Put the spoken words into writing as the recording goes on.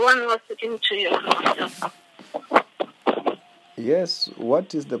one who was talking to you. Yes,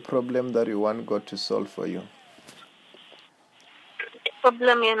 what is the problem that you want God to solve for you?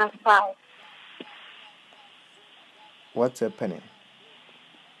 Problem in a spouse. What's happening?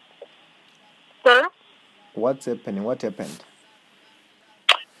 Sorry? What's happening? What happened?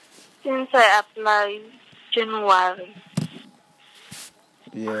 Since I applied January,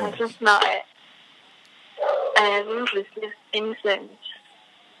 Yes. just now I haven't received any cent.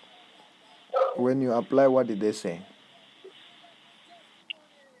 When you apply, what did they say?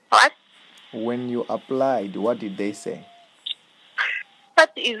 What? When you applied, what did they say?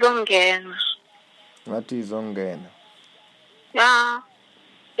 That is on again. What is on again? Yeah.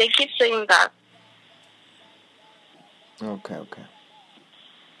 They keep saying that. Okay.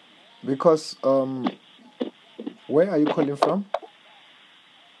 Because where are you calling from?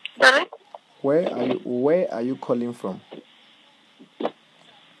 Sorry? Where are you calling from?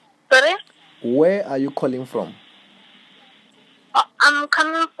 Sorry? Where are you calling from? I'm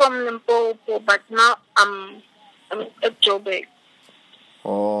coming from Limpopo, but now I'm at Joburg.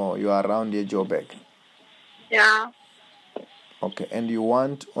 Oh, you are around here, Joburg. Yeah. Okay, and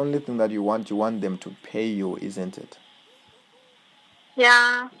only thing that you want them to pay you, isn't it?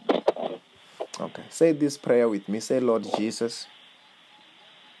 Yeah. Okay, say this prayer with me. Say, Lord Jesus.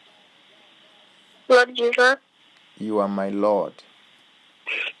 Lord Jesus. You are my Lord.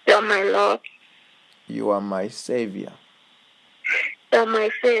 You are my Lord. You are my Savior. You are my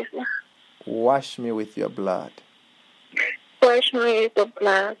Savior. Wash me with your blood. Wash me with your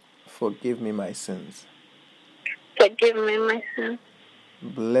blood. Forgive me my sins. Forgive me my sins.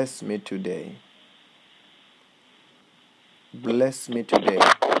 Bless me today. Bless me today.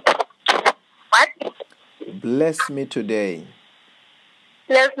 What? Bless me today.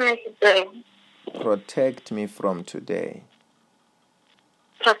 Bless me today. Protect me from today.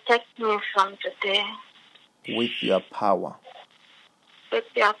 Protect me from today. With your power. With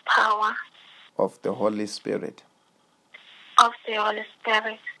your power. Of the Holy Spirit. Of the Holy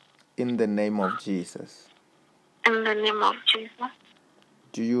Spirit. In the name of Jesus. In the name of Jesus.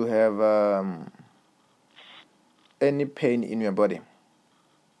 Do you have any pain in your body?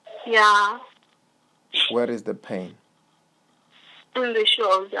 Yeah. Where is the pain? In the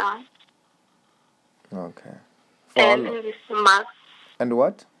shoulder. Okay. And in the stomach. And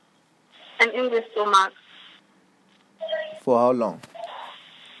what? And in the stomach. For how long?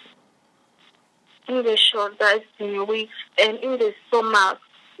 In the shoulder, it's been weeks. And in the stomach,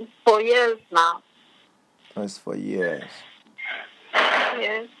 for years now. It's for years.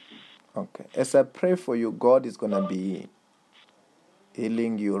 Yes. Okay. As I pray for you, God is going to be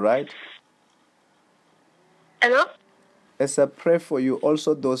healing you, right? Hello? As I pray for you,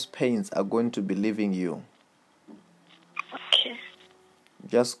 also those pains are going to be leaving you. Okay.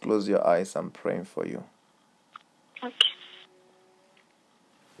 Just close your eyes. I'm praying for you. Okay.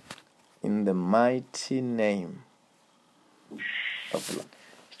 In the mighty name of the Lord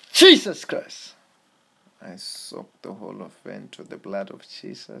Jesus Christ, I soak the whole of it into the blood of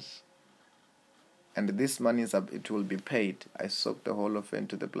Jesus. And this money it will be paid. I soak the whole of it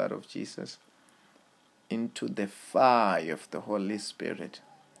into the blood of Jesus. Into the fire of the Holy Spirit.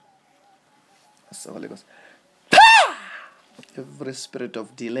 That's the Holy Ghost. Every spirit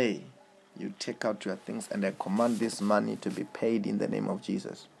of delay, you take out your things, and I command this money to be paid in the name of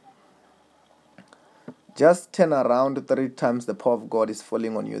Jesus. Just turn around 3 times. The power of God is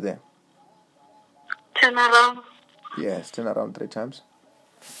falling on you there. Turn around. Yes, turn around 3 times.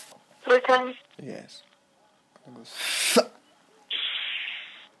 3 times. Yes.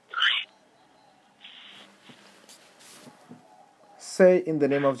 Say, in the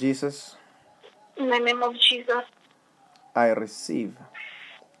name of Jesus. In the name of Jesus. I receive.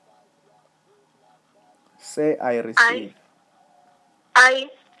 Say, I receive. I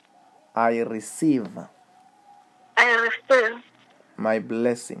receive. I receive. My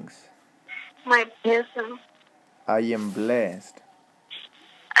blessings. My blessings. I am blessed.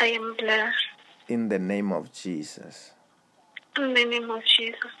 I am blessed. In the name of Jesus. In the name of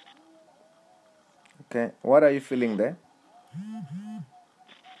Jesus. Okay. What are you feeling there?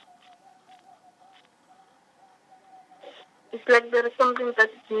 It's like there is something that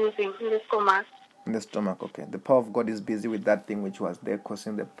is moving in the stomach. In the stomach, okay. The power of God is busy with that thing which was there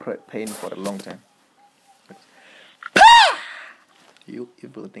causing the pain for a long time. You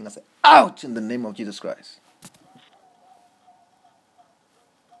evil thing, I say, ouch, in the name of Jesus Christ.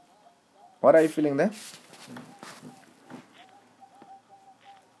 What are you feeling there?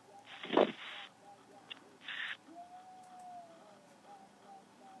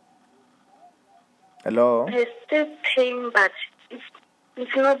 Hello? There's still pain, but it's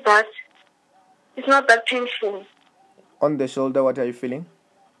It's not that. It's not that painful. On the shoulder, what are you feeling?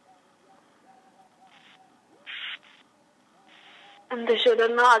 On the shoulder,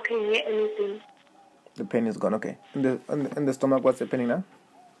 now I can't hear anything. The pain is gone. Okay. In the stomach, what's happening now?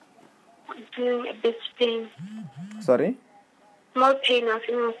 I'm feeling a bit pain. Sorry? Small pain. I'm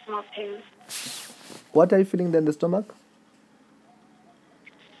feeling a small pain. What are you feeling then in the stomach?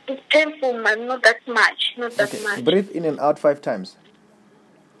 It's painful, but not that much. Not that much. Breathe in and out 5 times.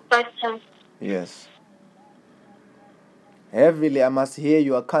 5 times. Yes. Heavily, I must hear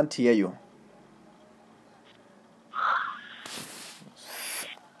you. I can't hear you.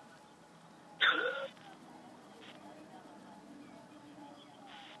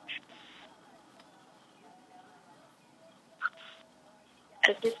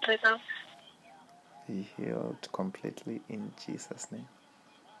 I just right out. Be healed completely in Jesus' name.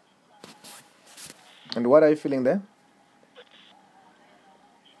 And what are you feeling there?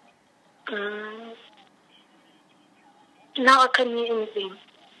 Now I can't hear anything.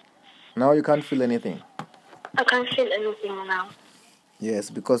 Now you can't feel anything. I can't feel anything now. Yes,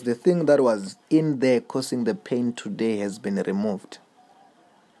 because the thing that was in there causing the pain today has been removed.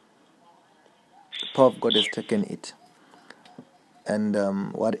 The power of God has taken it.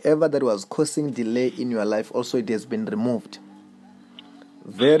 And whatever that was causing delay in your life, also it has been removed.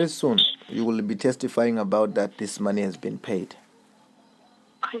 Very soon, you will be testifying about that this money has been paid.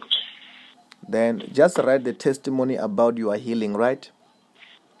 Okay. Then just write the testimony about your healing, right?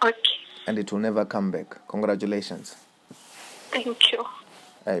 Okay. And it will never come back. Congratulations. Thank you.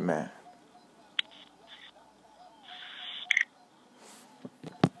 Amen.